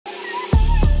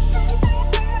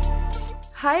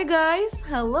Hi guys,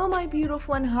 hello my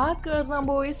beautiful and hot girls and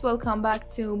boys, welcome back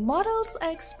to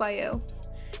modelxbio.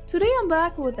 Today I'm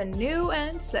back with a new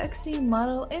and sexy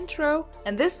model intro,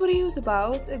 and this video is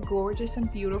about a gorgeous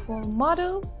and beautiful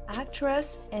model,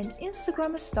 actress, and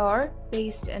Instagram star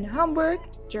based in Hamburg,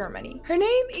 Germany. Her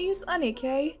name is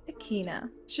Anike Ekina.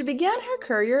 She began her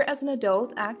career as an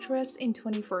adult actress in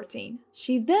 2014.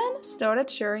 She then started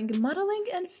sharing modeling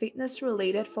and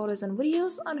fitness-related photos and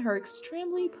videos on her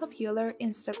extremely popular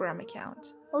Instagram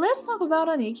account. Let's talk about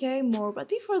Anike more, but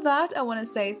before that, I want to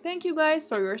say thank you guys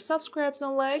for your subscribes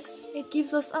and likes. It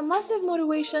gives us a massive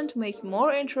motivation to make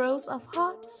more intros of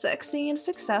hot, sexy, and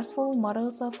successful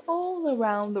models of all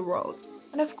around the world.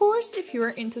 And of course, if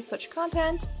you're into such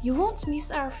content, you won't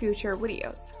miss our future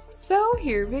videos. So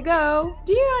here we go!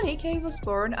 Dear Anike was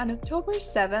born on October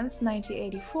 7th,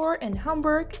 1984 in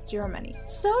Hamburg, Germany.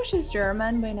 So she's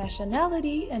German by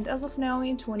nationality, and as of now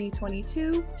in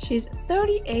 2022, she's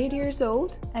 38 years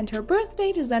old and her birth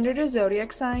date is under the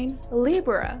zodiac sign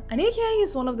Libra. Anike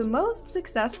is one of the most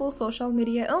successful social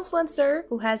media influencer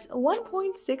who has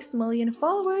 1.6 million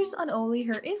followers on only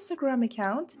her Instagram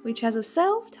account, which has a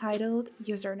self-titled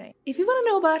username. If you want to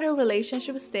know about her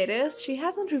relationship status, she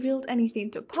hasn't revealed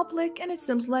anything to public, and it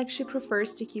seems like she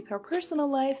prefers to keep her personal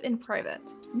life in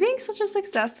private. Being such a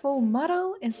successful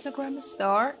model, Instagram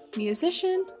star,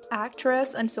 musician,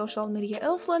 actress, and social media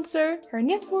influencer, her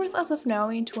net worth as of now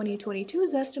in 2022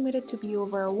 is estimated to be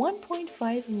over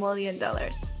 $1.5 million.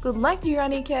 Good luck, dear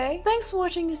Anike! Thanks for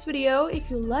watching this video.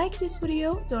 If you liked this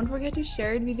video, don't forget to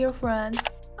share it with your friends.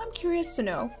 I'm curious to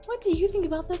know, what do you think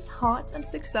about this hot and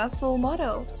successful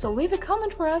model? So leave a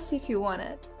comment for us if you want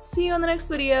it. See you on the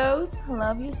next videos.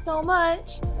 Love you so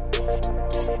much.